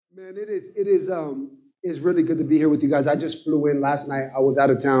Man, it's really good to be here with you guys. I just flew in last night. I was out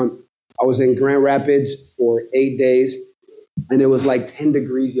of town. I was in Grand Rapids for 8 days, and it was like 10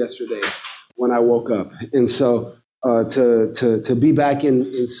 degrees yesterday when I woke up. And so to be back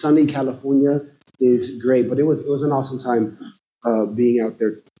in sunny California is great. But it was an awesome time being out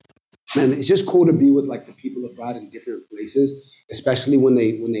there. Man, it's just cool to be with like the people of God in different places, especially when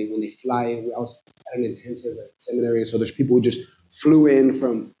they fly. I was at an intensive seminary, and so there's people who just flew in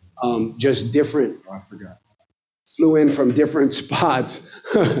from just different. Flew in from different spots,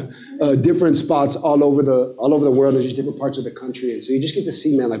 different spots all over the world, and just different parts of the country. And so you just get to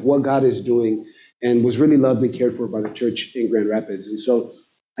see, man, like what God is doing, and was really loved and cared for by the church in Grand Rapids. And so,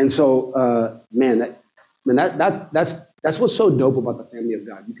 that's what's so dope about the family of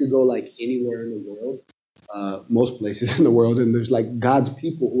God. You could go like anywhere in the world, most places in the world, and there's like God's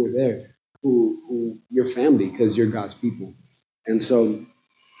people who are there, who your family, because you're God's people. And so,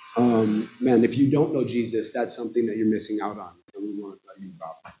 man, if you don't know Jesus, that's something that you're missing out on, and we want to tell you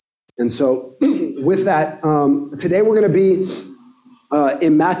about. And so, with that, today we're going to be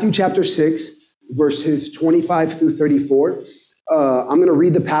in Matthew chapter 6, verses 25 through 34. I'm going to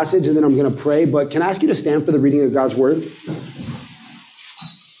read the passage and then I'm going to pray, but can I ask you to stand for the reading of God's word?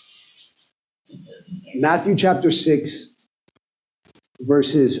 Matthew chapter 6,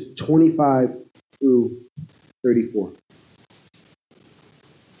 verses 25 through 34.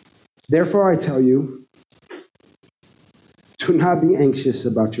 Therefore I tell you, do not be anxious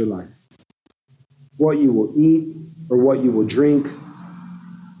about your life, what you will eat or what you will drink,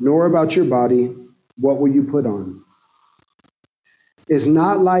 nor about your body, what will you put on. Is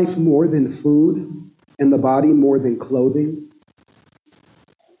not life more than food, and the body more than clothing?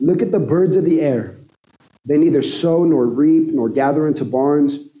 Look at the birds of the air. They neither sow nor reap nor gather into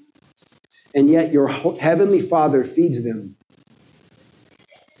barns, and yet your heavenly Father feeds them.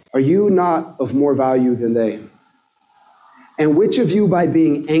 Are you not of more value than they? And which of you, by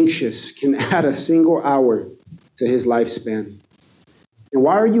being anxious, can add a single hour to his lifespan? And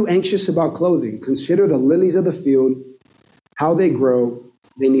why are you anxious about clothing? Consider the lilies of the field, how they grow.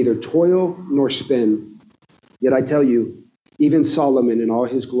 They neither toil nor spin. Yet I tell you, even Solomon in all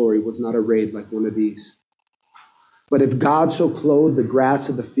his glory was not arrayed like one of these. But if God so clothed the grass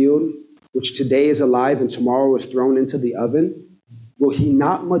of the field, which today is alive and tomorrow is thrown into the oven, will he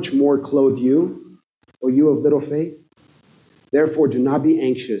not much more clothe you, O you of little faith? Therefore do not be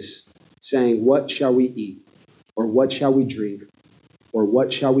anxious, saying, what shall we eat? Or what shall we drink? Or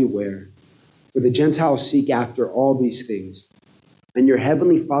what shall we wear? For the Gentiles seek after all these things, and your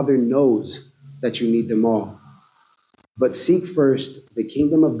heavenly Father knows that you need them all. But seek first the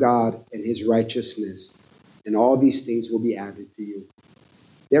kingdom of God and his righteousness, and all these things will be added to you.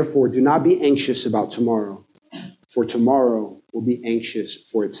 Therefore, do not be anxious about tomorrow, for tomorrow will be anxious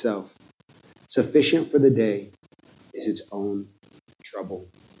for itself. Sufficient for the day is its own trouble.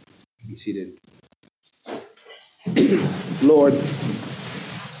 Be seated. Lord,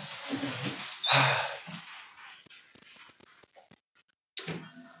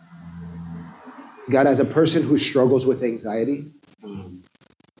 God, as a person who struggles with anxiety,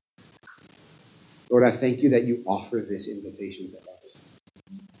 Lord, I thank you that you offer this invitation to us,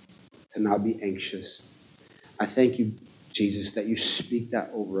 to not be anxious. I thank you, Jesus, that you speak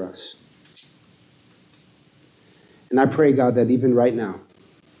that over us. And I pray, God, that even right now,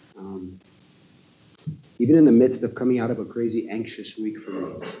 even in the midst of coming out of a crazy anxious week for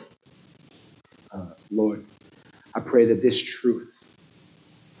me, Lord, I pray that this truth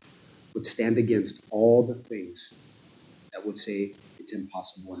would stand against all the things that would say it's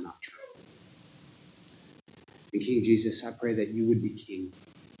impossible and not true. And King Jesus, I pray that you would be king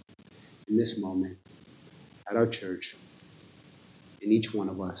in this moment at our church, in each one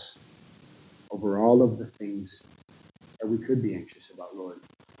of us, over all of the things that we could be anxious about, Lord,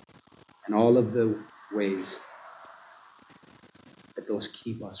 and all of the ways that those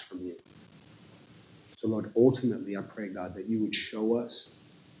keep us from you. So, Lord, ultimately, I pray, God, that you would show us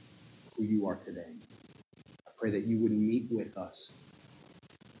who you are today. I pray that you would meet with us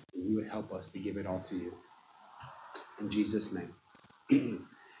and you would help us to give it all to you. In Jesus' name,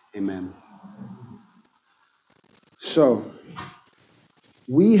 amen. So,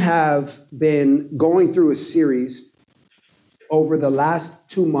 we have been going through a series over the last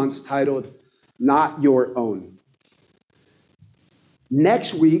 2 months titled, Not Your Own.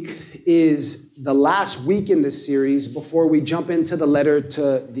 Next week is the last week in this series before we jump into the letter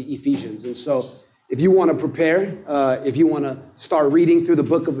to the Ephesians. And so if you want to prepare, if you want to start reading through the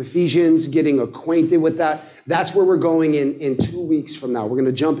book of Ephesians, getting acquainted with that, that's where we're going in 2 weeks from now. We're going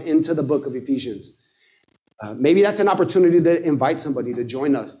to jump into the book of Ephesians. maybe that's an opportunity to invite somebody to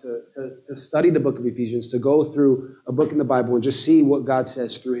join us, to study the book of Ephesians, to go through a book in the Bible and just see what God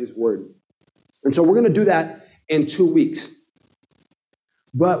says through his word. And so we're going to do that in 2 weeks.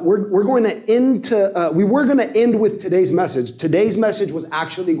 But we're going to we were going to end with today's message. Today's message was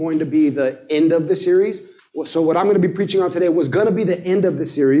actually going to be the end of the series. So what I'm going to be preaching on today was going to be the end of the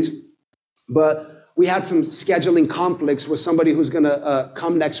series, but we had some scheduling conflicts with somebody who's going to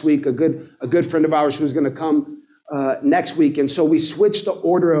come next week, a good friend of ours who's going to come next week. And so we switched the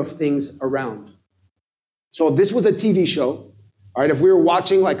order of things around. So this was a TV show. All right, if we were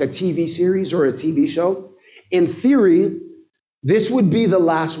watching like a TV series or a TV show, in theory, this would be the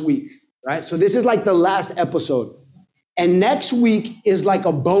last week, right? So this is like the last episode. And next week is like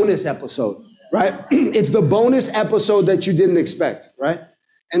a bonus episode, right? It's the bonus episode that you didn't expect, right?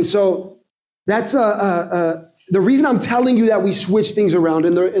 And so that's the reason I'm telling you that we switch things around.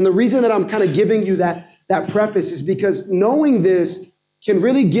 And the reason that I'm kind of giving you that preface is because knowing this can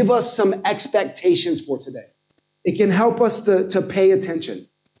really give us some expectations for today. It can help us to pay attention,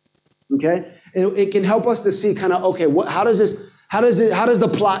 okay? It can help us to see kind of, okay, how does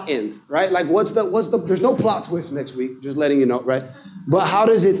the plot end, right? Like there's no plot twist next week, just letting you know, right? But how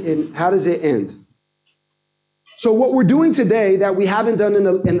does it end? So what we're doing today that we haven't done in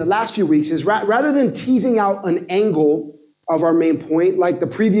the last few weeks is rather than teasing out an angle of our main point, like the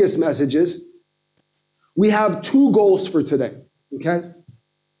previous messages, we have 2 goals for today, okay?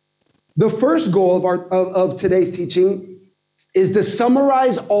 The first goal of today's teaching is to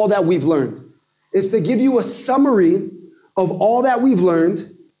summarize all that we've learned. It's to give you a summary of all that we've learned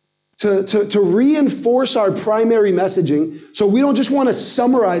to reinforce our primary messaging. So we don't just want to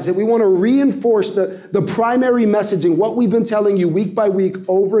summarize it. We want to reinforce the primary messaging, what we've been telling you week by week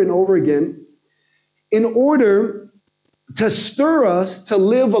over and over again, in order to stir us to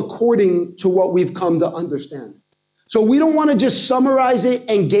live according to what we've come to understand. So we don't want to just summarize it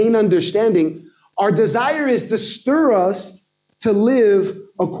and gain understanding. Our desire is to stir us to live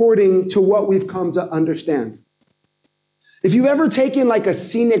according to what we've come to understand. If you've ever taken like a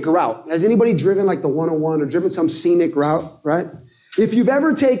scenic route, has anybody driven like the 101 or driven some scenic route, right? If you've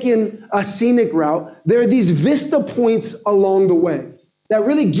ever taken a scenic route, there are these vista points along the way that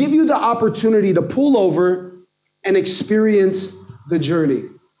really give you the opportunity to pull over and experience the journey.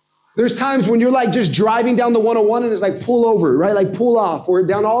 There's times when you're like just driving down the 101 and it's like pull over, right? Like pull off, or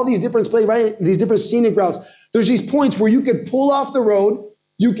down all these different places, right? These different scenic routes. There's these points where you could pull off the road,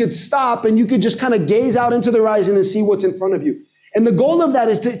 you could stop, and you could just kind of gaze out into the horizon and see what's in front of you. And the goal of that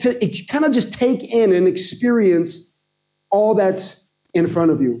is to kind of just take in and experience all that's in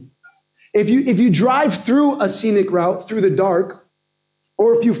front of you. If you drive through a scenic route through the dark,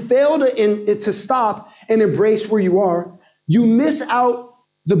 or if you fail to stop and embrace where you are, you miss out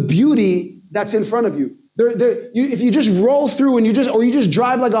the beauty that's in front of you. If you just roll through and you just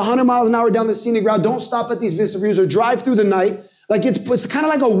drive like 100 miles an hour down the scenic route, don't stop at these vista views or drive through the night, like it's kind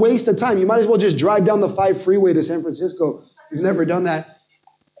of like a waste of time. You might as well just drive down the 5 freeway to San Francisco. You've never done that,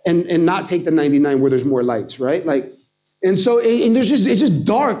 and not take the 99 where there's more lights, right? It's just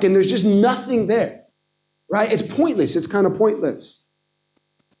dark and there's just nothing there, right? It's pointless. It's kind of pointless.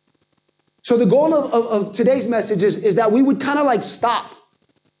 So the goal of today's message is that we would kind of like stop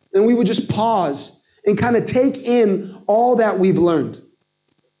and we would just pause and kind of take in all that we've learned.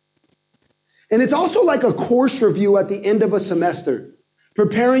 And it's also like a course review at the end of a semester,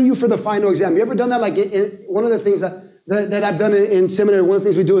 preparing you for the final exam. You ever done that? Like one of the things that I've done in seminary, one of the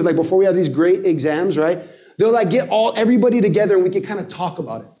things we do is like before we have these great exams, right? They'll like get everybody together and we can kind of talk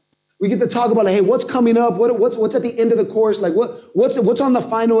about it. We get to talk about, like, hey, what's coming up? What's at the end of the course? Like what's on the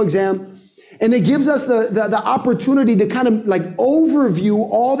final exam? And it gives us the opportunity to kind of like overview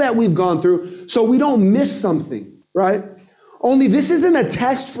all that we've gone through so we don't miss something, right? Only this isn't a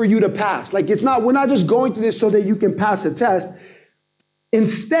test for you to pass. Like we're not just going through this so that you can pass a test.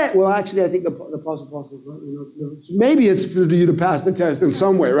 Instead, well, actually, I think the Apostle Paul says, maybe it's for you to pass the test in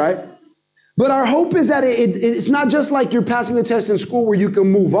some way, right? But our hope is that it's not just like you're passing the test in school where you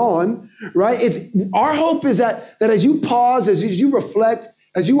can move on, right? Our hope is that as you pause, as you reflect,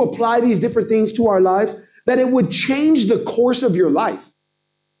 as you apply these different things to our lives, that it would change the course of your life.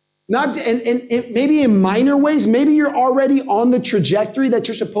 Not and maybe in minor ways, maybe you're already on the trajectory that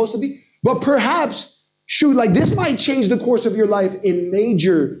you're supposed to be, but perhaps, like this might change the course of your life in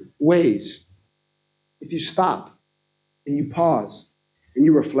major ways if you stop and you pause and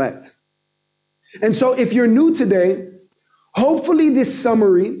you reflect. And so if you're new today, hopefully this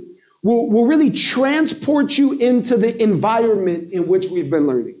summary will really transport you into the environment in which we've been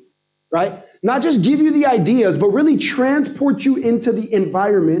learning, right? Not just give you the ideas, but really transport you into the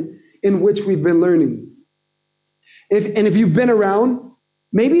environment in which we've been learning. If you've been around,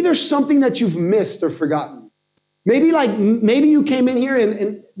 maybe there's something that you've missed or forgotten. Maybe you came in here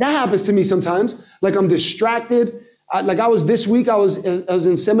and that happens to me sometimes. Like I'm distracted. This week, I was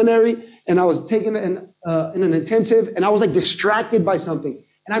in seminary and I was taking in an intensive and I was like distracted by something.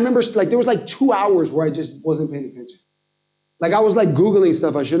 And I remember there was like 2 hours where I just wasn't paying attention. Like I was like Googling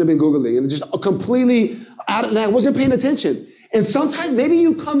stuff I shouldn't have been Googling and just completely and I wasn't paying attention. And sometimes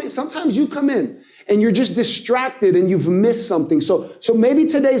you come in and you're just distracted and you've missed something. So maybe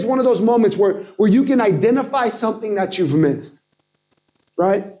today is one of those moments where you can identify something that you've missed,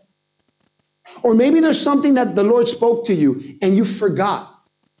 right? Or maybe there's something that the Lord spoke to you and you forgot.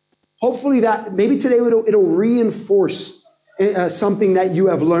 Hopefully that maybe today it'll reinforce something that you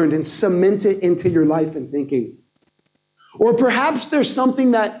have learned and cement it into your life and thinking. Or perhaps there's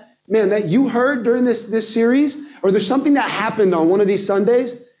something that you heard during this series, or there's something that happened on one of these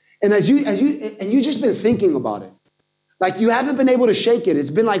Sundays, and you just been thinking about it. Like you haven't been able to shake it. It's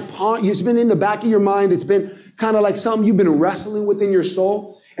been it's been in the back of your mind. It's been kind of like something you've been wrestling with in your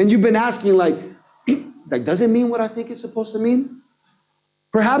soul, and you've been asking like, does it mean what I think it's supposed to mean?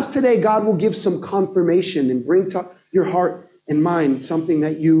 Perhaps today God will give some confirmation and bring to your heart and mind something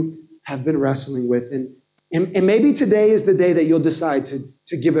that you have been wrestling with. And maybe today is the day that you'll decide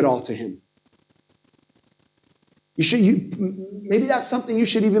to give it all to him. Maybe that's something you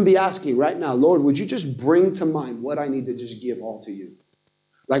should even be asking right now. Lord, would you just bring to mind what I need to just give all to you?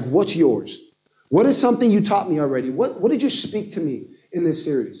 Like, what's yours? What is something you taught me already? What did you speak to me in this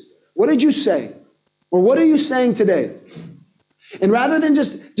series? What did you say? Or what are you saying today? And rather than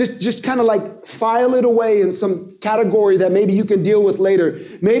just kind of like file it away in some category that maybe you can deal with later,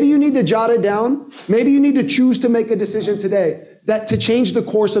 maybe you need to jot it down. Maybe you need to choose to make a decision today to change the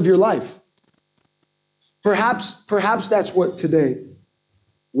course of your life. Perhaps that's what today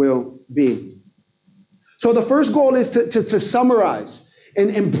will be. So the first goal is to summarize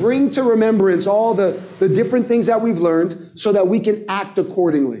and bring to remembrance all the different things that we've learned so that we can act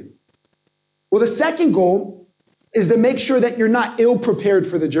accordingly. Well, the second goal is to make sure that you're not ill-prepared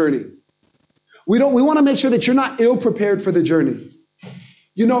for the journey. We want to make sure that you're not ill-prepared for the journey.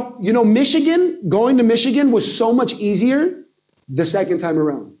 You know, going to Michigan was so much easier the second time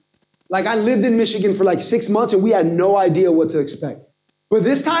around. Like I lived in Michigan for like 6 months and we had no idea what to expect. But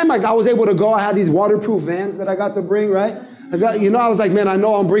this time, like I was able to go. I had these waterproof vans that I got to bring, right? I was like, man, I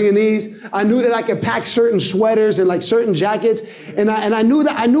know I'm bringing these. I knew that I could pack certain sweaters and like certain jackets. And I knew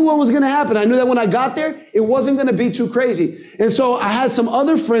what was going to happen. I knew that when I got there, it wasn't going to be too crazy. And so I had some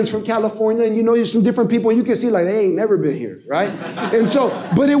other friends from California and there's some different people and you can see like, they ain't never been here, right? And so,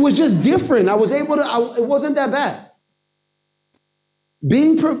 but it was just different. It wasn't that bad.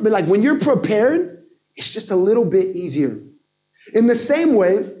 When you're prepared, it's just a little bit easier. In the same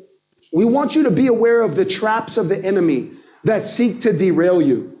way, we want you to be aware of the traps of the enemy that seek to derail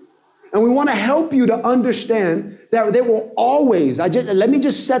you. And we want to help you to understand that they will always, let me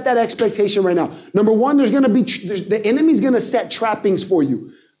just set that expectation right now. Number one, the enemy's going to set trappings for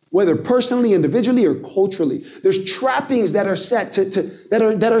you, whether personally, individually, or culturally. There's trappings that are set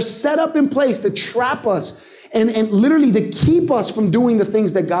that are set up in place to trap us and literally to keep us from doing the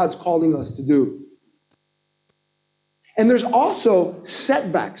things that God's calling us to do. And there's also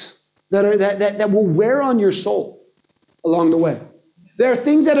setbacks that will wear on your soul along the way. There are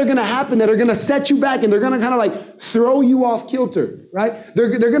things that are going to happen that are going to set you back and they're going to kind of like throw you off kilter, right? They're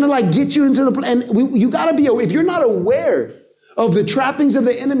going to like get you into you got to be, if you're not aware of the trappings of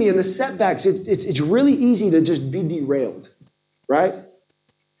the enemy and the setbacks, it's really easy to just be derailed, right?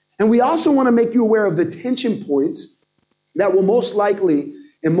 And we also want to make you aware of the tension points that will most likely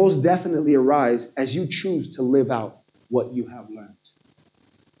and most definitely arise as you choose to live out what you have learned.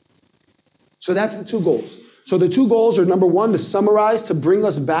 So that's the two goals. So the two goals are, number one, to summarize, to bring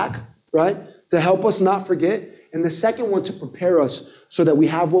us back, right? To help us not forget. And the second one, to prepare us so that we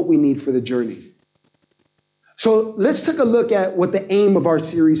have what we need for the journey. So let's take a look at what the aim of our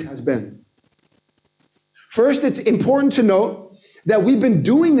series has been. First, it's important to note that we've been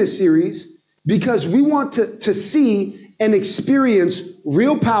doing this series because we want to see and experience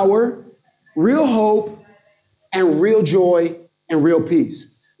real power, real hope, and real joy and real peace.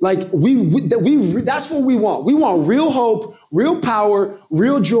 Like that's what we want. We want real hope, real power,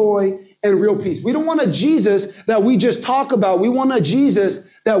 real joy, and real peace. We don't want a Jesus that we just talk about. We want a Jesus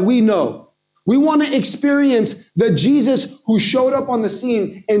that we know. We want to experience the Jesus who showed up on the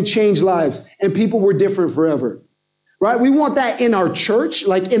scene and changed lives, and people were different forever, right? We want that in our church,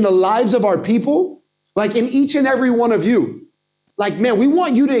 like in the lives of our people, like in each and every one of you. Like, man, we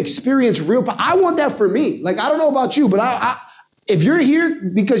want you to experience real power. I want that for me. Like, I don't know about you, but if you're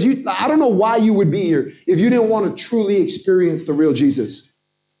here because I don't know why you would be here if you didn't want to truly experience the real Jesus.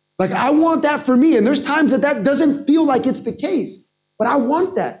 Like, I want that for me. And there's times that doesn't feel like it's the case, but I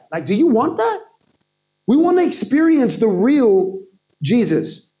want that. Like, do you want that? We want to experience the real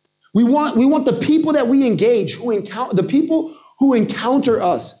Jesus. We want the people that we engage, the people who encounter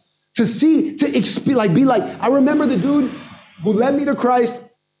us to see, to be like, I remember the dude who led me to Christ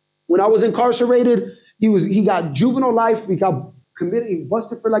when I was incarcerated. He got juvenile life. He got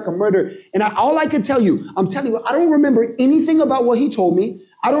busted for like a murder. And all I could tell you, I'm telling you, I don't remember anything about what he told me.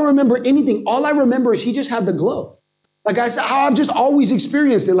 I don't remember anything. All I remember is he just had the glow. Like I said, how I've just always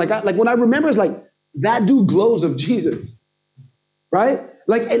experienced it. Like when I remember, it's like, that dude glows of Jesus, right?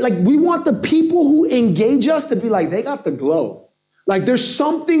 Like we want the people who engage us to be like, they got the glow. Like there's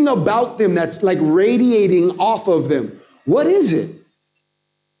something about them that's like radiating off of them. What is it?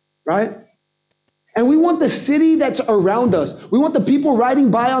 Right? And we want the city that's around us. We want the people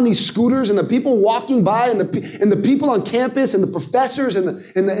riding by on these scooters and the people walking by and the people on campus and the professors and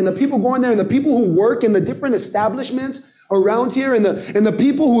the people going there and the people who work in the different establishments around here and the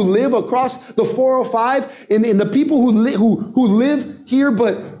people who live across the 405 and the people who live here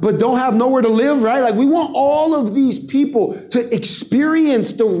but don't have nowhere to live, right? Like we want all of these people to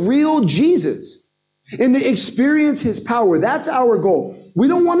experience the real Jesus and to experience his power. That's our goal. We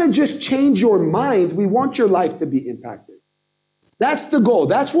don't want to just change your mind. We want your life to be impacted. That's the goal.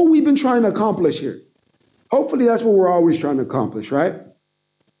 That's what we've been trying to accomplish here. Hopefully that's what we're always trying to accomplish, right?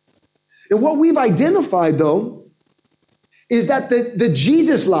 And what we've identified, though, is that the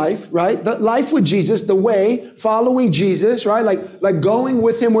Jesus life, right? The life with Jesus, the way, following Jesus, right? Like going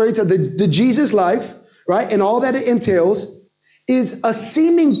with him where it's the Jesus life, right? And all that it entails is a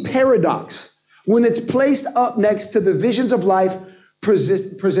seeming paradox when it's placed up next to the visions of life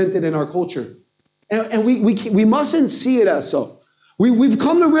presented in our culture. And we mustn't see it as so. We've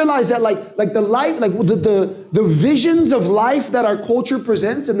come to realize that like the life, like the visions of life that our culture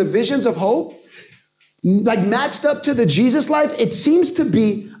presents and the visions of hope, like matched up to the Jesus life, it seems to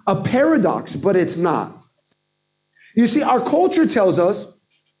be a paradox, but it's not. You see, our culture tells us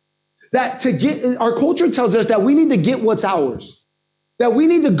that we need to get what's ours, that we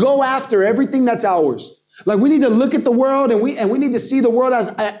need to go after everything that's ours. Like we need to look at the world and we need to see the world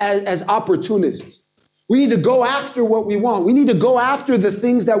as opportunists. We need to go after what we want. We need to go after the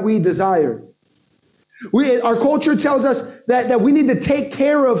things that we desire. Our culture tells us that we need to take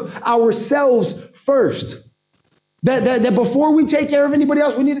care of ourselves first. That before we take care of anybody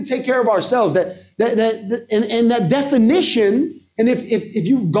else, we need to take care of ourselves. And that definition, and if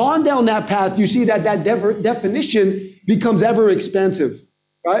you've gone down that path, you see that definition becomes ever expansive,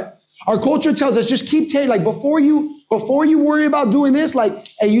 right? Our culture tells us just keep taking, like before you worry about doing this, like,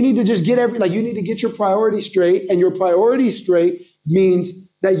 hey, you need to just you need to get your priorities straight, and your priorities straight means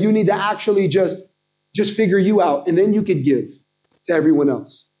that you need to actually just figure you out, and then you could give to everyone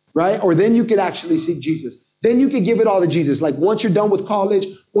else, right? Or then you could actually seek Jesus. Then you could give it all to Jesus. Like once you're done with college,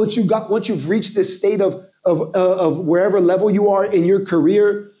 once you've reached this state of wherever level you are in your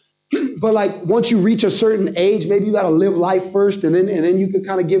career, but like once you reach a certain age, maybe you got to live life first, and then you can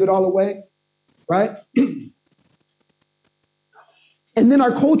kind of give it all away, right? And then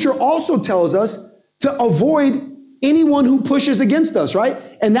our culture also tells us to avoid anyone who pushes against us, right?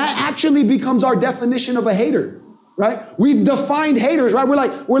 And that actually becomes our definition of a hater, right? We've defined haters, right?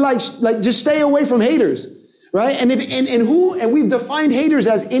 We're like just stay away from haters, right? And we've defined haters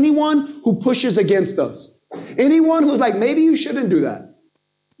as anyone who pushes against us. Anyone who's like, maybe you shouldn't do that.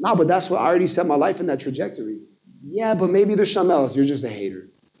 No, but that's what I already set my life in that trajectory. Yeah, but maybe there's something else. You're just a hater,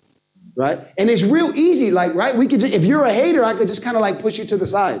 right? And it's real easy, like, right? We could just, if you're a hater, I could just kind of like push you to the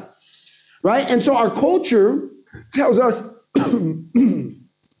side, right? And so our culture tells us to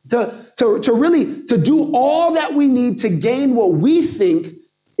do all that we need to gain what we think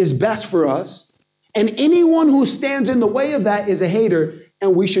is best for us. And anyone who stands in the way of that is a hater,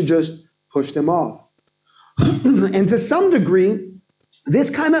 and we should just push them off. And to some degree,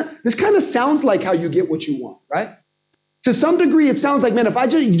 this kind of sounds like how you get what you want, right? To some degree, it sounds like, man,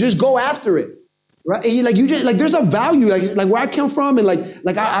 if you just go after it, right? And there's a value, like where I come from, and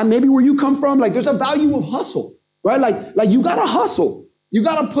I maybe where you come from, like there's a value of hustle, right? Like you gotta hustle, you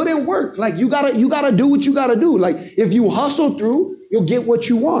gotta put in work, like you gotta do what you gotta do. Like if you hustle through, you'll get what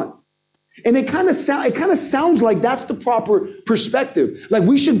you want. And it kind of sounds like that's the proper perspective. Like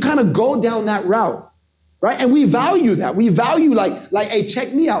we should kind of go down that route. Right? And we value that. We value like, hey,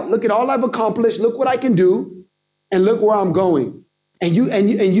 check me out. Look at all I've accomplished. Look what I can do. And look where I'm going. And you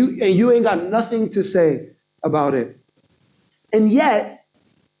ain't got nothing to say about it. And yet,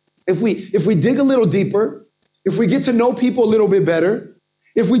 if we dig a little deeper, if we get to know people a little bit better,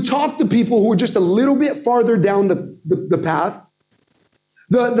 if we talk to people who are just a little bit farther down the path,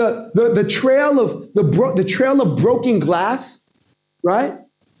 the trail of broken glass, right?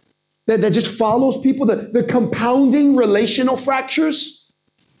 That just follows people, the compounding relational fractures,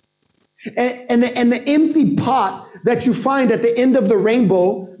 and the empty pot that you find at the end of the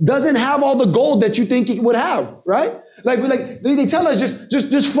rainbow doesn't have all the gold that you think it would have, right? Like they tell us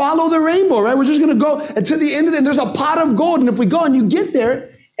just follow the rainbow, right? We're just gonna go and to the end of it, and there's a pot of gold, and if we go and you get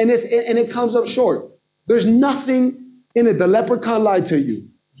there, and it comes up short. There's nothing in it. The leprechaun lied to you,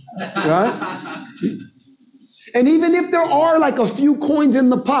 right? And even if there are like a few coins in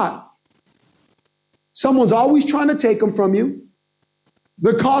the pot, someone's always trying to take them from you.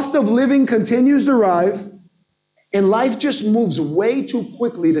 The cost of living continues to rise, and life just moves way too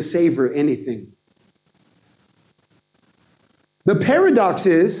quickly to savor anything. The paradox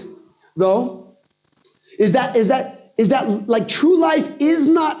is, though, is that like true life is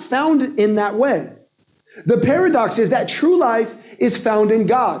not found in that way. The paradox is that true life is found in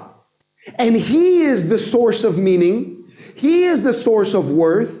God. And He is the source of meaning. He is the source of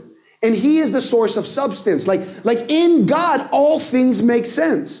worth. And He is the source of substance. Like in God, all things make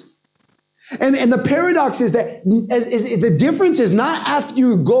sense. And the paradox is that the difference is not after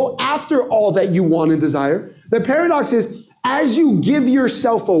you go after all that you want and desire. The paradox is as you give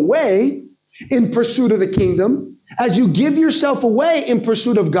yourself away in pursuit of the kingdom, as you give yourself away in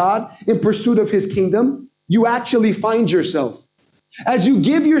pursuit of God, in pursuit of His kingdom, you actually find yourself. As you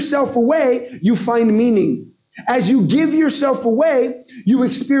give yourself away, you find meaning. As you give yourself away, you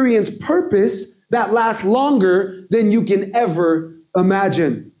experience purpose that lasts longer than you can ever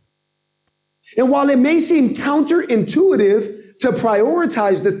imagine. And while it may seem counterintuitive to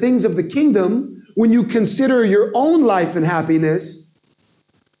prioritize the things of the kingdom when you consider your own life and happiness,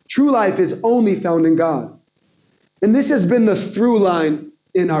 true life is only found in God. And this has been the through line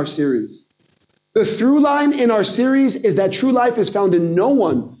in our series. The through line in our series is that true life is found in no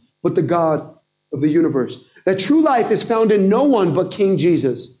one but the God of the universe. That true life is found in no one but King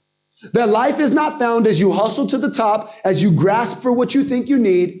Jesus. That life is not found as you hustle to the top, as you grasp for what you think you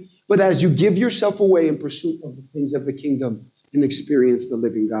need, but as you give yourself away in pursuit of the things of the kingdom and experience the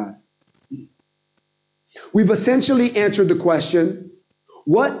living God. We've essentially answered the question,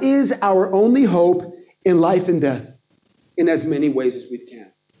 what is our only hope in life and death? In as many ways as we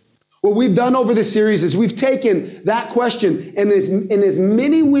can. What we've done over this series is we've taken that question and in as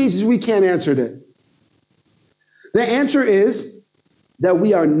many ways as we can answered it. The answer is that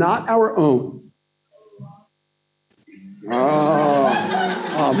we are not our own.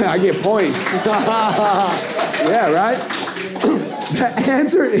 Oh man, I get points. Yeah, right? The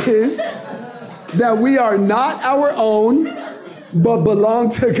answer is that we are not our own, but belong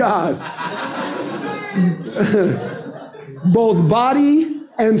to God. Both body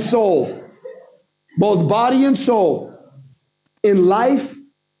and soul. Both body and soul. In life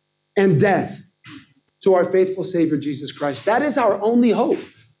and death. To our faithful Savior, Jesus Christ. That is our only hope.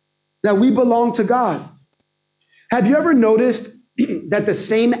 That we belong to God. Have you ever noticed that the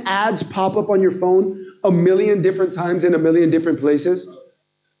same ads pop up on your phone a million different times in a million different places?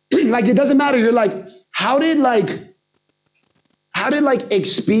 Like, it doesn't matter. You're like, how did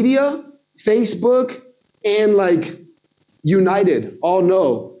Expedia, Facebook, and United all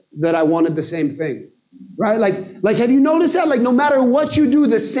know that I wanted the same thing? Right? Like, have you noticed that? Like, no matter what you do,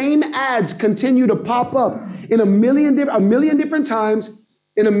 the same ads continue to pop up in a million different times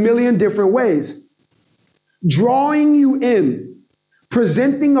in a million different ways, drawing you in,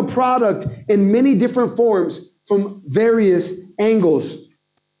 presenting a product in many different forms from various angles.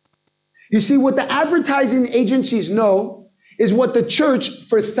 You see, what the advertising agencies know is what the church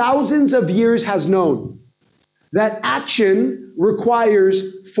for thousands of years has known, that action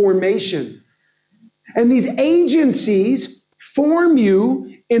requires formation. And these agencies form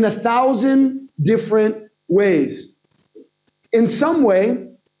you in 1,000 different ways. In some way,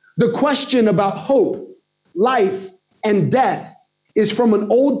 the question about hope, life, and death is from an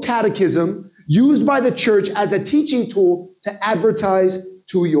old catechism used by the church as a teaching tool to advertise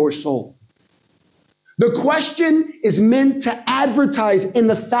to your soul. The question is meant to advertise in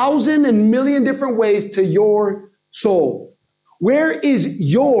 1,000 and million different ways to your soul. Where is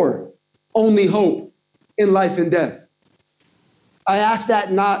your only hope in life and death? I ask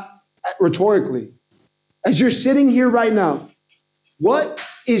that not rhetorically. As you're sitting here right now, what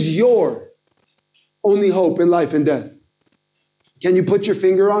is your only hope in life and death? Can you put your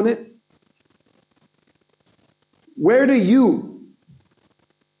finger on it? Where do you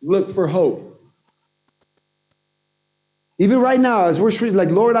look for hope? Even right now, as we're like,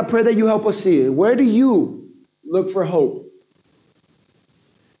 Lord, I pray that you help us see it. Where do you look for hope?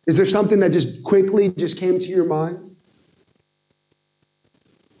 Is there something that just quickly just came to your mind?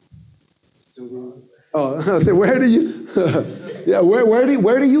 Oh, so where do you, yeah, where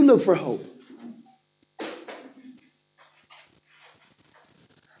do you look for hope?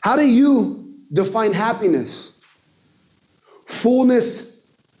 How do you define happiness? Fullness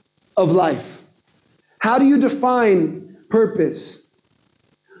of life. How do you define purpose?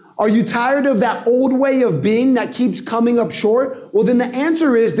 Are you tired of that old way of being that keeps coming up short? Well, then the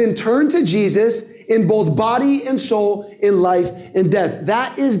answer is then turn to Jesus in both body and soul, in life and death.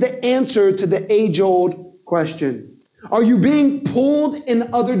 That is the answer to the age-old question. Are you being pulled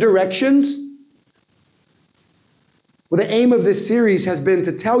in other directions? Well, the aim of this series has been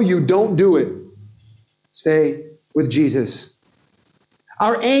to tell you, don't do it. Stay with Jesus.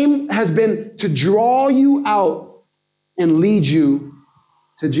 Our aim has been to draw you out and lead you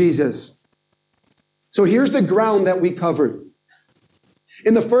to Jesus. So here's the ground that we covered.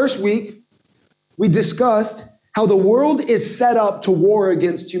 In the first week, we discussed how the world is set up to war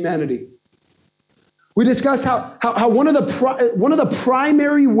against humanity. We discussed how one of the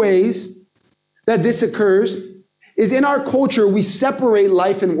primary ways that this occurs is in our culture, we separate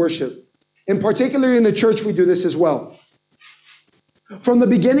life and worship. And particularly in the church, we do this as well. From the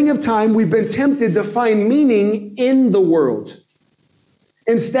beginning of time, we've been tempted to find meaning in the world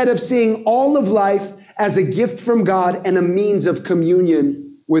instead of seeing all of life as a gift from God and a means of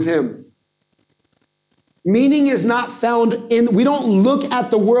communion with Him. Meaning is not found we don't look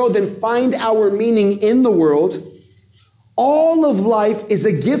at the world and find our meaning in the world. All of life is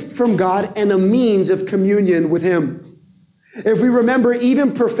a gift from God and a means of communion with Him. If we remember,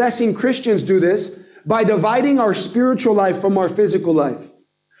 even professing Christians do this by dividing our spiritual life from our physical life,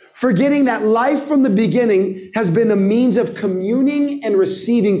 forgetting that life from the beginning has been a means of communing and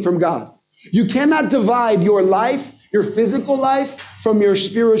receiving from God. You cannot divide your life, your physical life, from your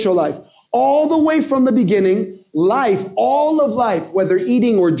spiritual life. All the way from the beginning, life, all of life, whether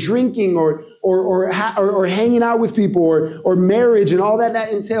eating or drinking or hanging out with people or marriage and all that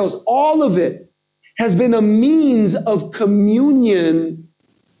entails, all of it has been a means of communion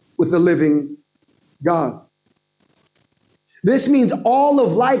with the living God. This means all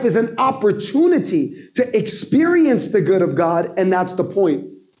of life is an opportunity to experience the good of God, and that's the point.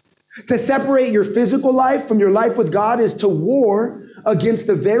 To separate your physical life from your life with God is to war against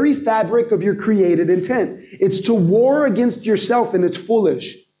the very fabric of your created intent. It's to war against yourself, and it's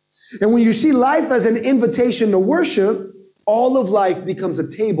foolish. And when you see life as an invitation to worship, all of life becomes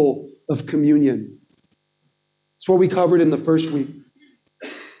a table of communion. That's what we covered in the first week.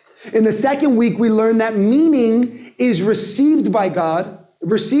 In the second week, we learned that meaning is received by God,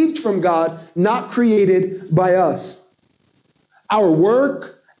 received from God, not created by us. Our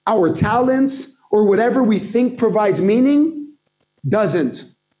work, our talents, or whatever we think provides meaning doesn't.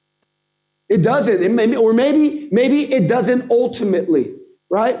 It doesn't. Maybe it doesn't ultimately,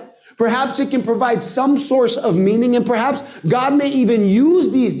 right? Perhaps it can provide some source of meaning, and perhaps God may even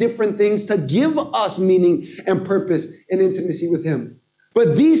use these different things to give us meaning and purpose and intimacy with Him.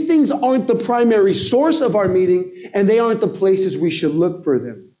 But these things aren't the primary source of our meaning, and they aren't the places we should look for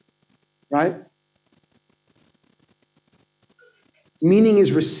them, right? Meaning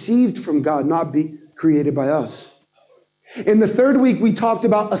is received from God, not be created by us. In the third week, we talked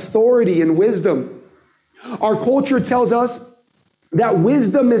about authority and wisdom. Our culture tells us that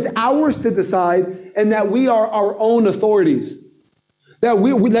wisdom is ours to decide and that we are our own authorities. That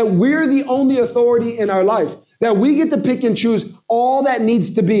we're the only authority in our life. That we get to pick and choose all that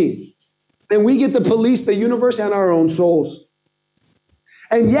needs to be. And we get to police the universe and our own souls.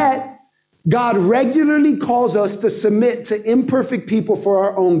 And yet, God regularly calls us to submit to imperfect people for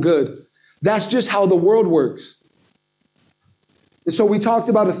our own good. That's just how the world works. And so we talked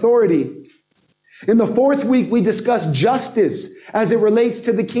about authority. In the fourth week, we discussed justice as it relates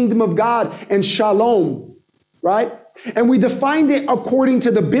to the kingdom of God and shalom, right? And we defined it according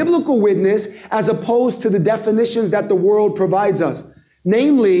to the biblical witness as opposed to the definitions that the world provides us.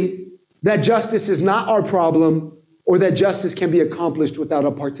 Namely, that justice is not our problem or that justice can be accomplished without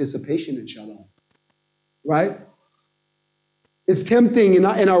a participation in shalom, right? It's tempting in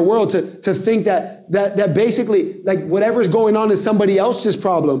our world to think that basically like whatever's going on is somebody else's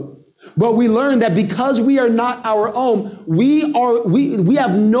problem. But we learn that because we are not our own, we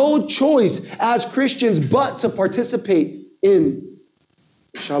have no choice as Christians but to participate in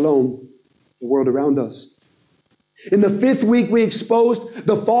shalom, the world around us. In the fifth week, we exposed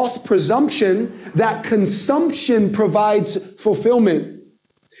the false presumption that consumption provides fulfillment,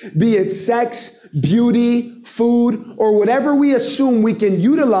 be it sex, beauty, food, or whatever we assume we can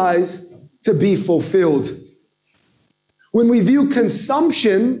utilize to be fulfilled. When we view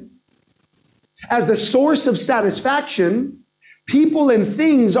consumption as the source of satisfaction, people and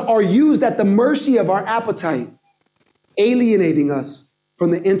things are used at the mercy of our appetite, alienating us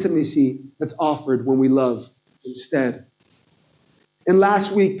from the intimacy that's offered when we love instead. And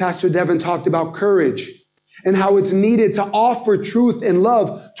last week, Pastor Devin talked about courage and how it's needed to offer truth and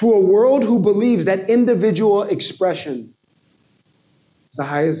love to a world who believes that individual expression is the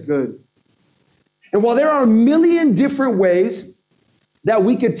highest good. And while there are a million different ways that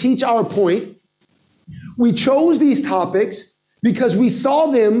we could teach our point, we chose these topics because we saw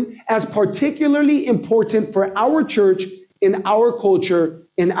them as particularly important for our church, in our culture,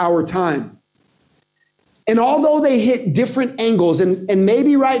 in our time. And although they hit different angles, and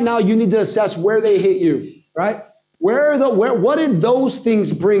maybe right now you need to assess where they hit you, right? What did those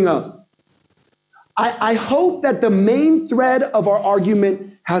things bring up? I hope that the main thread of our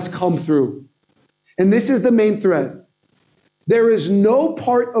argument has come through. And this is the main thread. There is no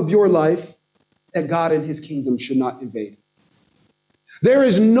part of your life that God and his kingdom should not invade. There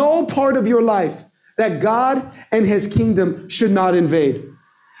is no part of your life that God and his kingdom should not invade.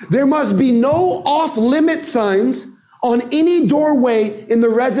 There must be no off-limit signs on any doorway in the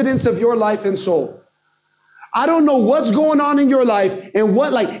residence of your life and soul. I don't know what's going on in your life and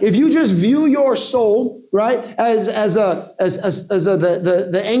if you just view your soul, right, as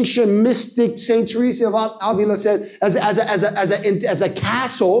the ancient mystic Saint Teresa of Avila said, as a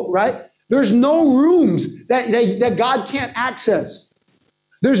castle, right? There's no rooms that God can't access.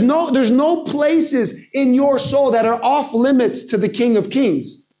 There's no places in your soul that are off limits to the King of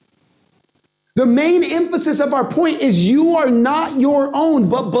Kings. The main emphasis of our point is you are not your own,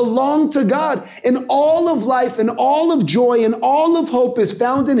 but belong to God. And all of life and all of joy and all of hope is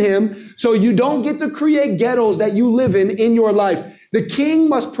found in him. So you don't get to create ghettos that you live in your life. The King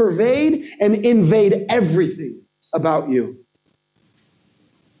must pervade and invade everything about you.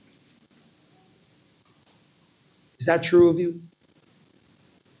 Is that true of you?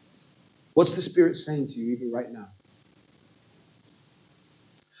 What's the Spirit saying to you even right now?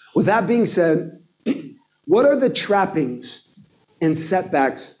 With that being said, what are the trappings and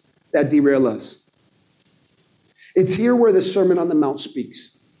setbacks that derail us? It's here where the Sermon on the Mount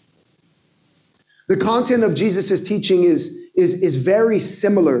speaks. The content of Jesus' teaching is very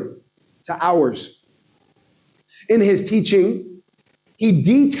similar to ours. In his teaching, he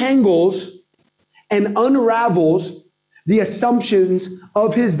detangles and unravels the assumptions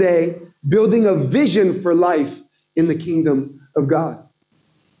of his day, building a vision for life in the kingdom of God.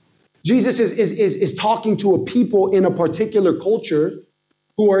 Jesus is talking to a people in a particular culture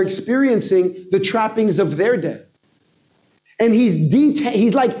who are experiencing the trappings of their day. And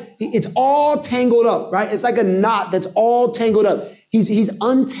he's like, it's all tangled up, right? It's like a knot that's all tangled up. He's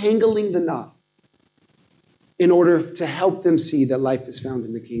untangling the knot in order to help them see that life is found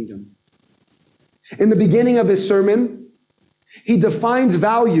in the kingdom. In the beginning of his sermon, he defines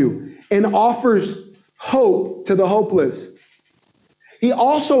value and offers hope to the hopeless. He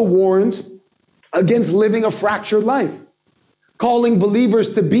also warns against living a fractured life, calling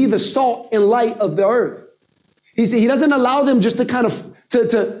believers to be the salt and light of the earth. He doesn't allow them just to kind of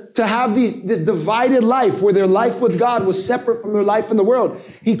to have this divided life where their life with God was separate from their life in the world.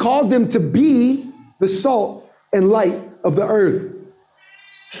 He calls them to be the salt and light of the earth.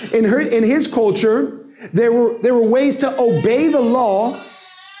 In his culture, there were ways to obey the law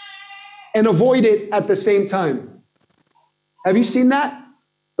and avoid it at the same time. Have you seen that?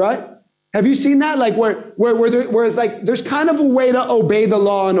 Right? Have you seen that? Like where it's like there's kind of a way to obey the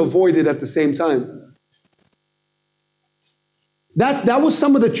law and avoid it at the same time. That was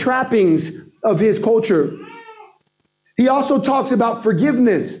some of the trappings of his culture. He also talks about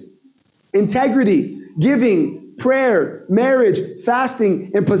forgiveness, integrity, giving, prayer, marriage,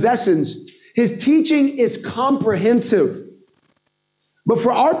 fasting, and possessions. His teaching is comprehensive. But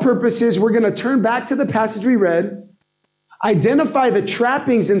for our purposes, we're going to turn back to the passage we read, identify the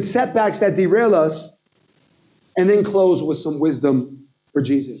trappings and setbacks that derail us, and then close with some wisdom for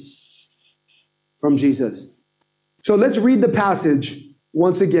Jesus, from Jesus. So let's read the passage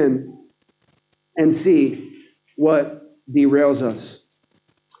once again and see what derails us.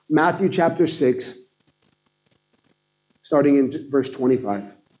 Matthew chapter 6, starting in verse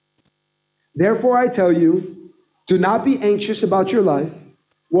 25. Therefore I tell you, do not be anxious about your life,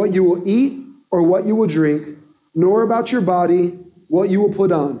 what you will eat or what you will drink, nor about your body, what you will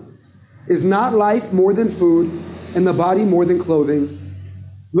put on. Is not life more than food, and the body more than clothing?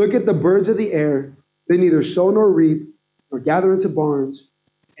 Look at the birds of the air. They neither sow nor reap, nor gather into barns,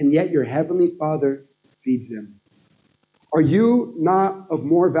 and yet your heavenly Father feeds them. Are you not of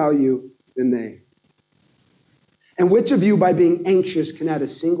more value than they? And which of you, by being anxious, can add a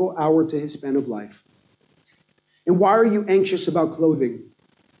single hour to his span of life? And why are you anxious about clothing?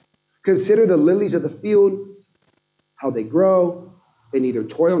 Consider the lilies of the field, how they grow. They neither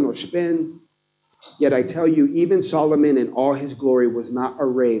toil nor spin. Yet I tell you, even Solomon in all his glory was not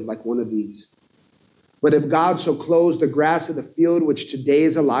arrayed like one of these. But if God so clothes the grass of the field, which today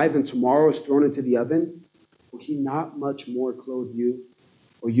is alive and tomorrow is thrown into the oven, will he not much more clothe you,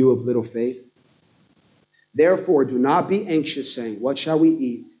 O you of little faith? Therefore, do not be anxious, saying, what shall we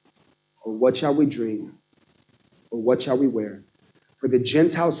eat? Or what shall we drink? Or what shall we wear? For the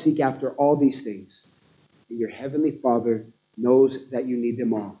Gentiles seek after all these things, and your heavenly Father knows that you need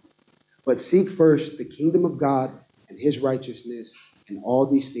them all. But seek first the kingdom of God and his righteousness, and all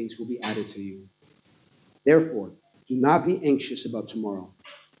these things will be added to you. Therefore, do not be anxious about tomorrow,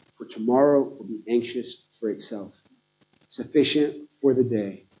 for tomorrow will be anxious for itself. Sufficient for the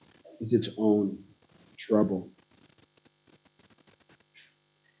day is its own trouble.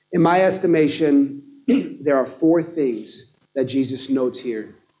 In my estimation, there are 4 things that Jesus notes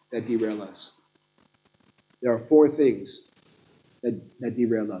here that derail us. There are 4 things that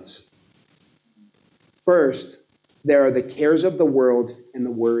derail us. First, there are the cares of the world and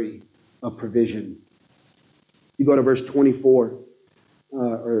the worry of provision. You go to verse 24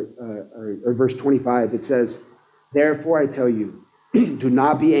 or verse 25, it says, therefore I tell you, do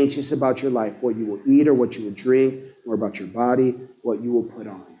not be anxious about your life, what you will eat or what you will drink, nor about your body, what you will put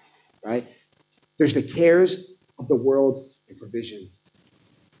on. Right? There's the cares of the world and provision.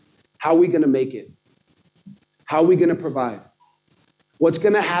 How are we going to make it? How are we going to provide? What's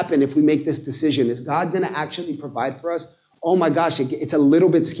going to happen if we make this decision? Is God going to actually provide for us? Oh my gosh, it's a little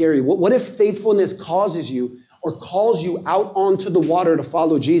bit scary. What if faithfulness causes you or calls you out onto the water to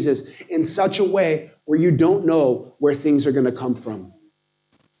follow Jesus in such a way where you don't know where things are going to come from?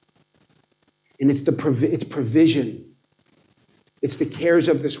 And it's provision. It's the cares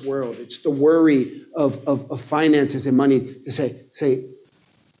of this world. It's the worry of finances and money to say,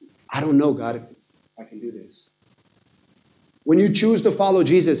 I don't know, God, if I can do this. When you choose to follow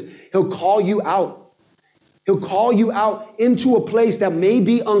Jesus, he'll call you out. He'll call you out into a place that may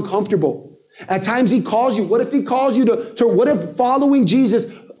be uncomfortable. At times he calls you. What if he calls you to what if following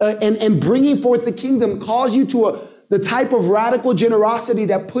Jesus and bringing forth the kingdom calls you to the type of radical generosity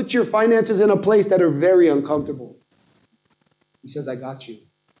that puts your finances in a place that are very uncomfortable? He says, I got you.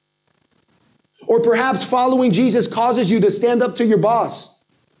 Or perhaps following Jesus causes you to stand up to your boss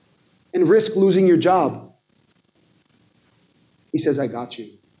and risk losing your job. He says, I got you.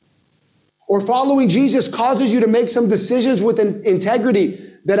 Or following Jesus causes you to make some decisions with integrity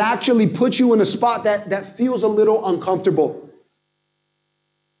that actually puts you in a spot that feels a little uncomfortable.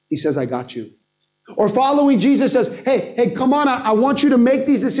 He says, I got you. Or following Jesus says, hey, come on, I want you to make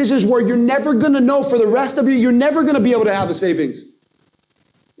these decisions where you're never going to know for the rest of you're never going to be able to have a savings.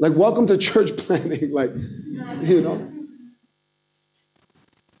 Like, welcome to church planning, like, you know.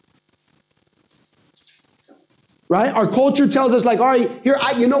 Right? Our culture tells us like, all right, here,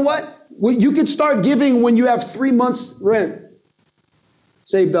 you know what? You can start giving when you have 3 months rent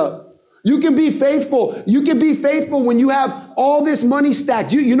saved up. You can be faithful. You can be faithful when you have all this money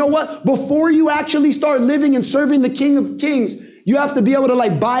stacked. You know what? Before you actually start living and serving the King of Kings, you have to be able to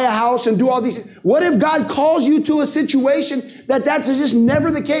like buy a house and do all these things. What if God calls you to a situation that's just never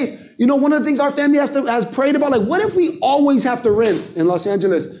the case? You know, one of the things our family has prayed about, like, what if we always have to rent in Los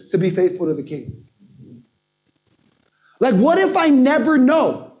Angeles to be faithful to the King? Like, what if I never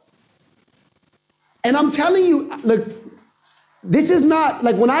know? And I'm telling you, look, this is not,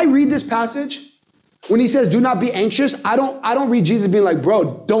 like when I read this passage, when he says, do not be anxious, I don't read Jesus being like,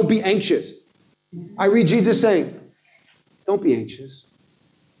 bro, don't be anxious. I read Jesus saying, don't be anxious.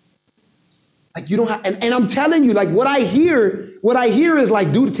 Like you don't have, and I'm telling you, like what I hear is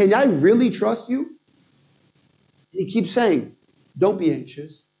like, dude, can I really trust you? He keeps saying, don't be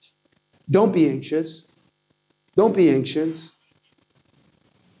anxious. Don't be anxious. Don't be anxious.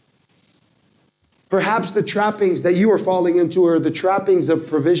 Perhaps the trappings that you are falling into are the trappings of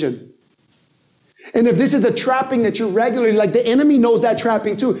provision. And if this is a trapping that you're regularly, like the enemy knows that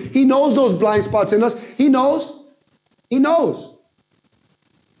trapping too. He knows those blind spots in us. He knows. He knows.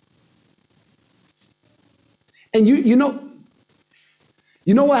 And you know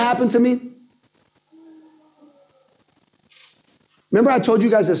what happened to me? Remember I told you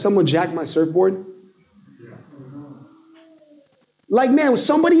guys that someone jacked my surfboard? Like, man,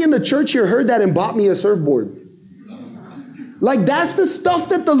 somebody in the church here heard that and bought me a surfboard. Like, that's the stuff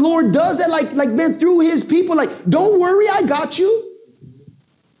that the Lord does that, like, man, through his people. Like, don't worry, I got you.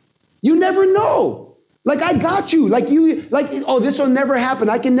 You never know. Like, I got you. Like, oh, this will never happen.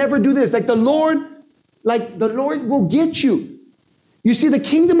 I can never do this. Like, the Lord Like the Lord will get you. You see, the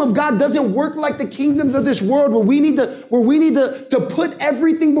kingdom of God doesn't work like the kingdoms of this world where we need to put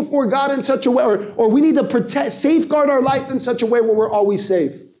everything before God in such a way, or we need to protect, safeguard our life in such a way where we're always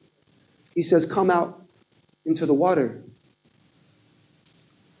safe. He says, come out into the water.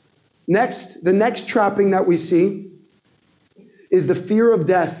 Next, the next trapping that we see is the fear of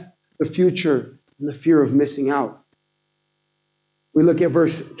death, the future, and the fear of missing out. We look at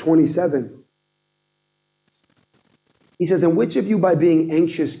verse 27. He says, and which of you by being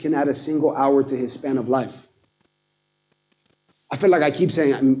anxious can add a single hour to his span of life? I feel like I keep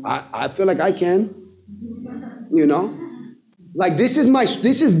saying, I feel like I can, you know? Like this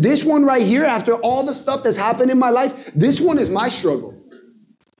is this one right here, after all the stuff that's happened in my life, this one is my struggle,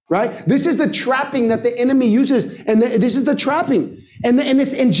 right? This is the trapping that the enemy uses, and this is the trapping.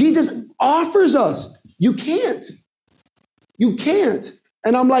 And Jesus offers us, you can't. You can't.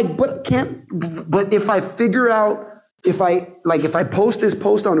 And I'm like, but if I figure out, if I post this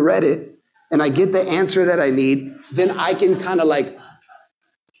post on Reddit and I get the answer that I need, then I can kind of like,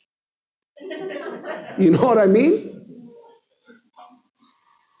 you know what I mean?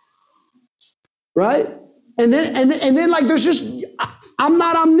 Right? And then like there's just, I'm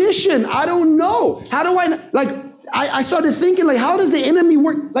not omniscient. I don't know. How do I, like, I started thinking, like, how does the enemy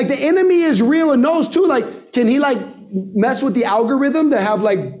work? Like the enemy is real and knows too. Like, can he like mess with the algorithm to have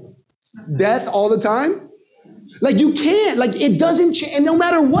like death all the time? Like you can't, like it doesn't change. And no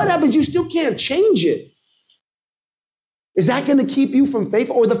matter what happens, you still can't change it. Is that going to keep you from faith?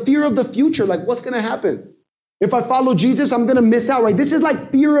 Or the fear of the future? Like what's going to happen? If I follow Jesus, I'm going to miss out, right? This is like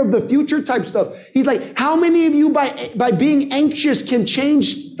fear of the future type stuff. He's like, how many of you by being anxious can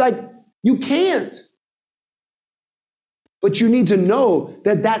change? Like you can't. But you need to know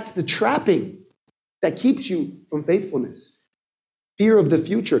that that's the trapping that keeps you from faithfulness. Fear of the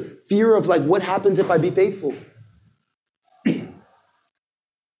future. Fear of like, what happens if I be faithful?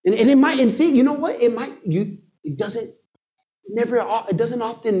 And it might, and think, you know what? It doesn't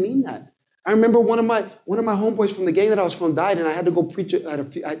often mean that. I remember one of my homeboys from the gang that I was from died, and I had to go preach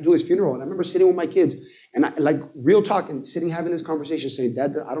do his funeral. And I remember sitting with my kids, and I, like real talk, and sitting having this conversation, saying,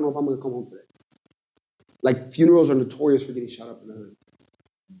 "Dad, I don't know if I'm going to come home today." Like funerals are notorious for getting shot up in the hood.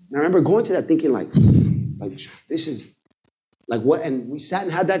 And I remember going to that thinking, like this is like what? And we sat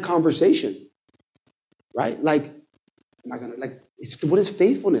and had that conversation, right? Like, am I gonna like? What is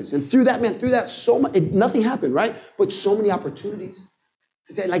faithfulness? And through that, so much, nothing happened, right? But so many opportunities.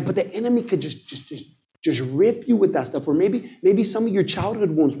 Like, but the enemy could just rip you with that stuff, or maybe some of your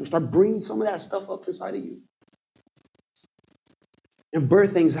childhood wounds will start bringing some of that stuff up inside of you, and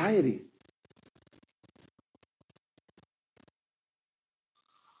birth anxiety.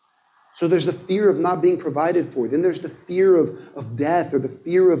 So there's the fear of not being provided for. Then there's the fear of death, or the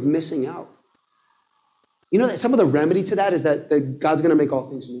fear of missing out. You know that some of the remedy to that is that God's going to make all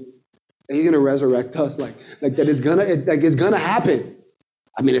things new. And he's going to resurrect us, like that it's going to happen.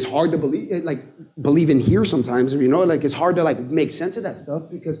 I mean, it's hard to believe in here sometimes, you know, like it's hard to like make sense of that stuff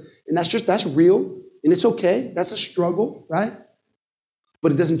and that's real and it's okay. That's a struggle, right?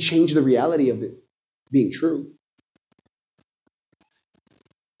 But it doesn't change the reality of it being true.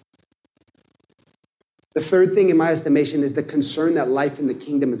 The third thing in my estimation is the concern that life in the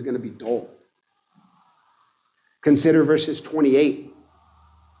kingdom is going to be dull. Consider verses 28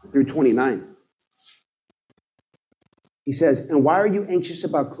 through 29. He says, and why are you anxious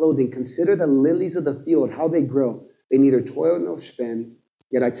about clothing? Consider the lilies of the field, how they grow. They neither toil nor spin.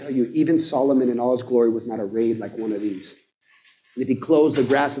 Yet I tell you, even Solomon in all his glory was not arrayed like one of these. And if he clothes the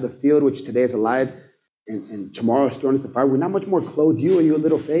grass of the field, which today is alive, and tomorrow is thrown into the fire, will not much more clothe you, and you of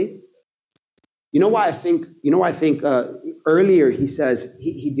little faith? You know why I think earlier he says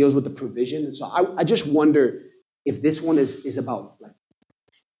he deals with the provision. And so I just wonder if this one is about like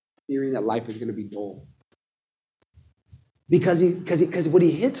fearing that life is going to be dull. Because what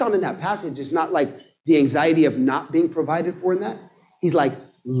he hits on in that passage is not like the anxiety of not being provided for in that. He's like,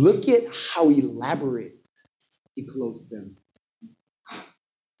 look at how elaborate he clothes them.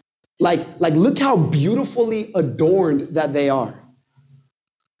 Like look how beautifully adorned that they are.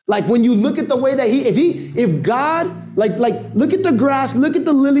 Like when you look at the way that if God, like look at the grass, look at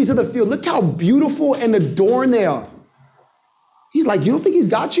the lilies of the field, look how beautiful and adorned they are. He's like, you don't think he's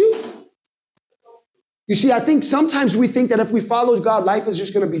got you? You see, I think sometimes we think that if we follow God, life is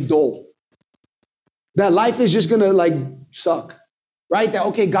just going to be dull. That life is just going to like suck, right? That,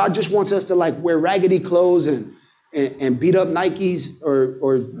 okay, God just wants us to like wear raggedy clothes and beat up Nikes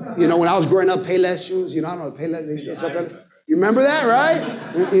or you know, when I was growing up, Payless shoes, you know, I don't know, Payless, they still sell that. You remember that,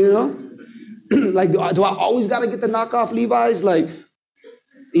 right? You know, like, do I always got to get the knockoff Levi's? Like,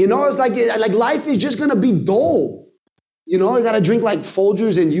 You know, it's like life is just going to be dull. You know, I got to drink like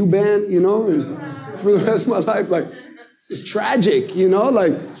Folgers and U-Ban, you know, for the rest of my life. Like, this is tragic, you know,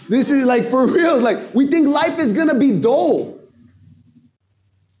 like, this is like for real. Like, we think life is going to be dull.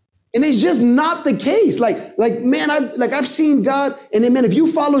 And it's just not the case. Like, man, I've seen God, and then, man, if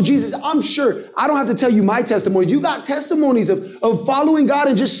you follow Jesus, I'm sure, I don't have to tell you my testimony. You got testimonies of following God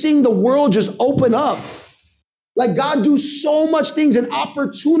and just seeing the world just open up. Like, God do so much things and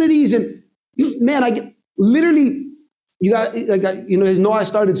opportunities. And man, I get literally, you know, I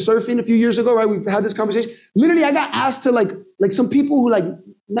started surfing a few years ago, right? We've had this conversation. Literally, I got asked to like some people who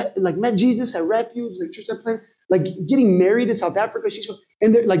met Jesus at Refuge, like church that planted, like getting married in South Africa.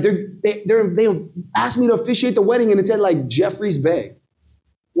 And they asked me to officiate the wedding, and it's at like Jeffrey's Bay,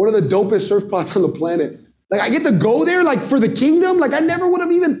 one of the dopest surf spots on the planet. Like, I get to go there, like, for the kingdom. Like, I never would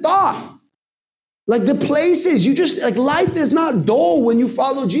have even thought. Like, the places, you just, like, life is not dull when you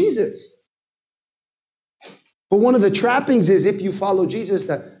follow Jesus. But one of the trappings is, if you follow Jesus,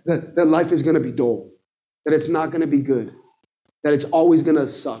 that life is going to be dull, that it's not going to be good, that it's always going to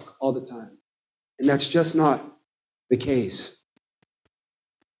suck all the time. And that's just not the case.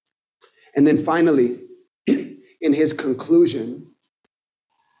 And then finally, in his conclusion,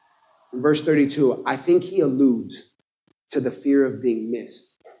 in verse 32, I think he alludes to the fear of being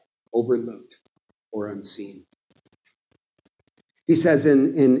missed, overlooked, or unseen. He says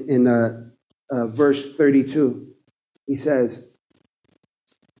in verse 32, he says,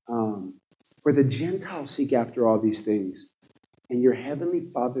 for the Gentiles seek after all these things, and your heavenly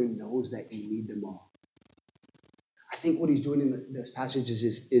Father knows that you need them all. I think what he's doing in this passage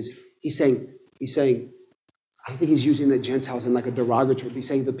is he's saying, I think he's using the Gentiles in like a derogatory. He's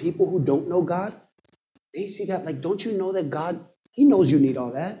saying the people who don't know God, they seek out, like, don't you know that God, he knows you need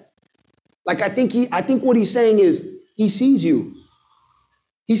all that? Like, I think what he's saying is, he sees you.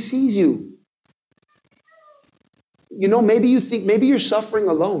 He sees you. You know, maybe you're suffering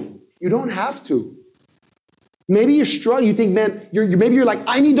alone. You don't have to. Maybe you're struggling. You think, man, maybe you're like,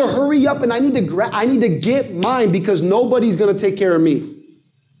 I need to hurry up and I need to get mine because nobody's going to take care of me.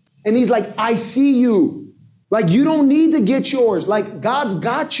 And he's like, I see you. Like, you don't need to get yours. Like, God's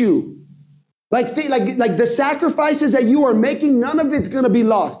got you. Like the sacrifices that you are making, none of it's going to be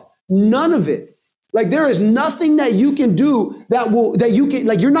lost. None of it. Like, there is nothing that you can do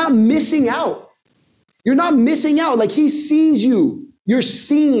you're not missing out. You're not missing out. Like, he sees you. You're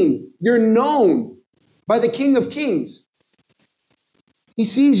seen. You're known by the King of Kings. He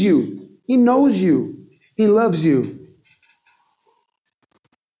sees you. He knows you. He loves you.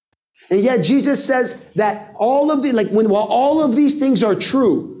 And yet Jesus says that while all of these things are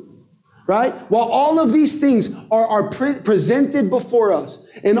true, right? While all of these things are presented before us,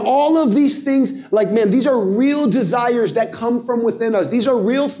 and all of these things, like, man, these are real desires that come from within us. These are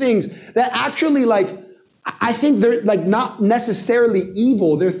real things that actually, like, I think they're like not necessarily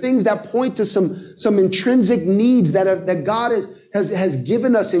evil. They're things that point to some intrinsic needs that God has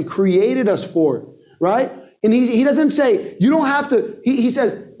given us and created us for, right? And he doesn't say you don't have to. He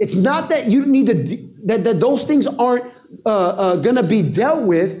says it's not that you need to that those things aren't going to be dealt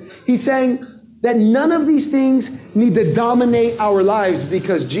with. He's saying that none of these things need to dominate our lives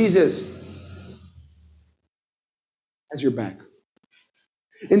because Jesus has your back.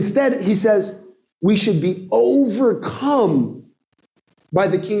 Instead, he says we should be overcome by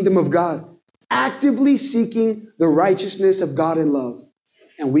the kingdom of God, actively seeking the righteousness of God in love,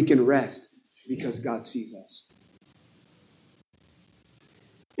 and we can rest because God sees us.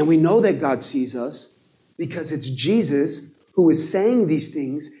 And we know that God sees us because it's Jesus who is saying these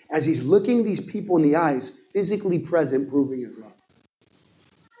things as he's looking these people in the eyes, physically present, proving his love.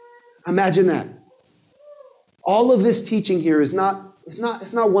 Imagine that. All of this teaching here is not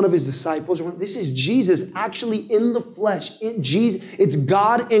one of his disciples. This is Jesus actually in the flesh. It's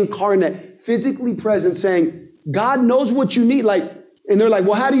God incarnate, physically present, saying, God knows what you need. Like, and they're like,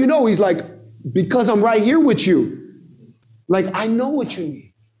 well, how do you know? He's like, because I'm right here with you. Like, I know what you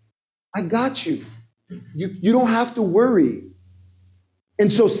need. I got you. You don't have to worry.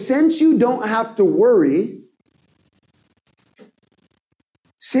 And so since you don't have to worry,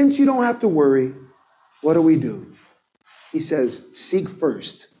 what do? He says, seek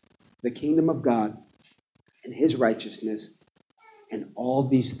first the kingdom of God and his righteousness, and all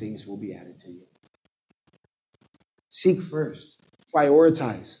these things will be added to you. Seek first.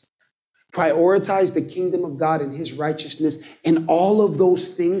 Prioritize. Prioritize the kingdom of God and his righteousness, and all of those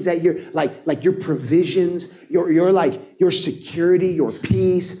things that you're like your provisions, your security, your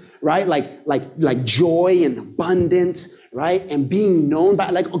peace, right? Like joy and abundance, right? And being known by,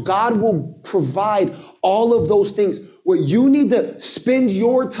 like, God will provide all of those things what you need to spend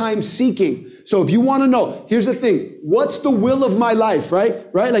your time seeking. So if you want to know, here's the thing. What's the will of my life, right?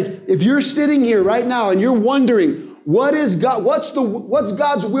 Right? Like if you're sitting here right now and you're wondering, what is God, what's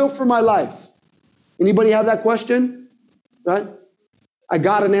God's will for my life? Anybody have that question? Right? I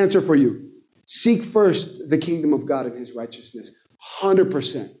got an answer for you. Seek first the kingdom of God and his righteousness.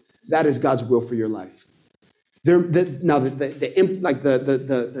 100%. That is God's will for your life. The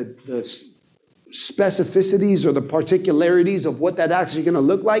specificities or the particularities of what that's actually going to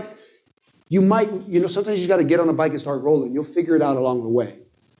look like, you might, sometimes you got to get on the bike and start rolling. You'll figure it out along the way.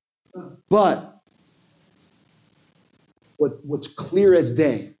 But what's clear as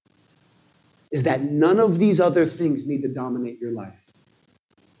day is that none of these other things need to dominate your life.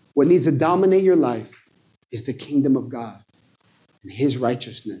 What needs to dominate your life is the kingdom of God and his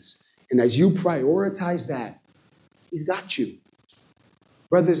righteousness. And as you prioritize that, he's got you.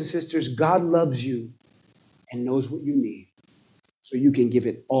 Brothers and sisters, God loves you and knows what you need, so you can give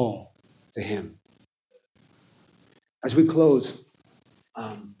it all to him. As we close,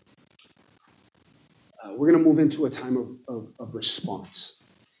 we're going to move into a time of response,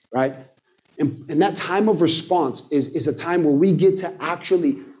 right? And that time of response is a time where we get to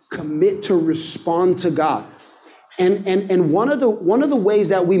actually commit to respond to God. And one of the ways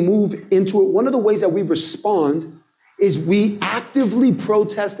that we move into it, one of the ways that we respond is we actively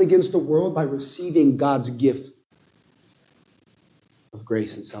protest against the world by receiving God's gift of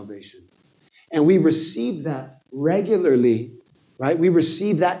grace and salvation. And we receive that regularly, right? We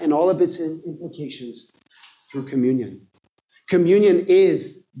receive that in all of its implications through communion. Communion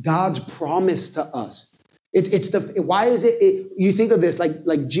is God's promise to us. Why is it, you think of this,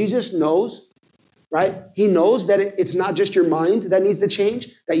 like Jesus knows, right? He knows that it's not just your mind that needs to change,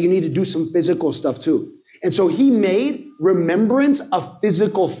 that you need to do some physical stuff too. And so he made remembrance a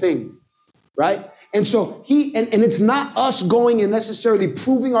physical thing, right? And so and it's not us going and necessarily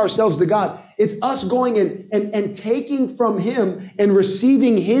proving ourselves to God. It's us going and taking from him and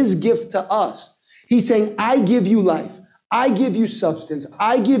receiving his gift to us. He's saying, I give you life. I give you substance.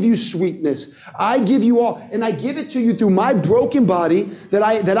 I give you sweetness. I give you all. And I give it to you through my broken body that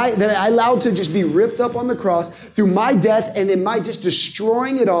I allowed to just be ripped up on the cross, through my death and in my just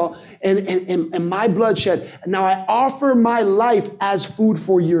destroying it all and my bloodshed. And now I offer my life as food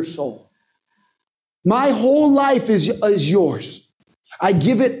for your soul. My whole life is yours. I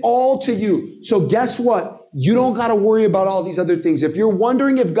give it all to you. So guess what? You don't got to worry about all these other things. If you're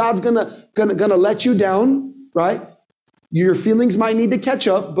wondering if God's gonna let you down, right? Your feelings might need to catch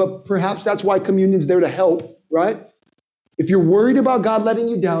up, but perhaps that's why communion's there to help, right? If you're worried about God letting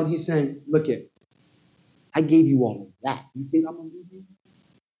you down, he's saying, look it, I gave you all of that. You think I'm going to leave you?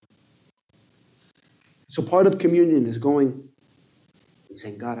 So part of communion is going and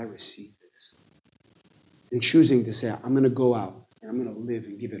saying, God, I receive this. And choosing to say, I'm going to go out and I'm going to live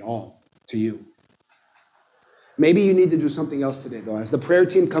and give it all to you. Maybe you need to do something else today, though. As the prayer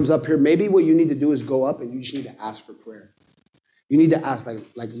team comes up here, maybe what you need to do is go up and you just need to ask for prayer. You need to ask,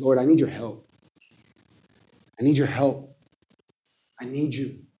 like, Lord, I need your help. I need your help. I need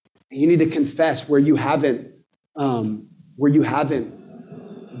you. And you need to confess where you haven't given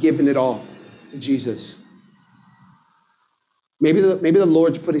it all to Jesus. Maybe the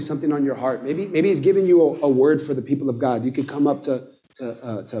Lord's putting something on your heart. Maybe he's giving you a word for the people of God. You could come up to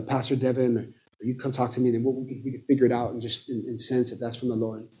Pastor Devin, or you come talk to me, and we could figure it out and just in sense if that's from the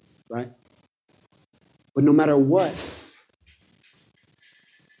Lord, right? But no matter what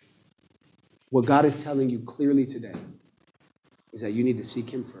God is telling you clearly today is that you need to seek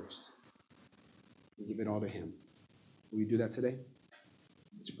him first and give it all to him. Will you do that today?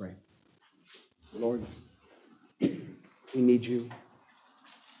 Let's pray. Lord, we need you.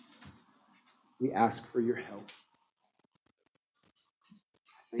 We ask for your help.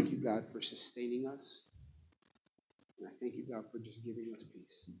 I thank you, God, for sustaining us. And I thank you, God, for just giving us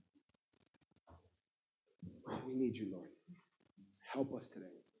peace. We need you, Lord. Help us today.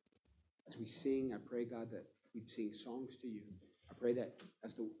 As we sing, I pray, God, that we'd sing songs to you. I pray that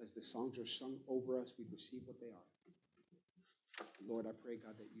as the songs are sung over us, we'd receive what they are. Lord, I pray,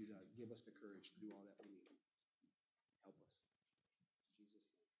 God, that you'd give us the courage to do all that we need.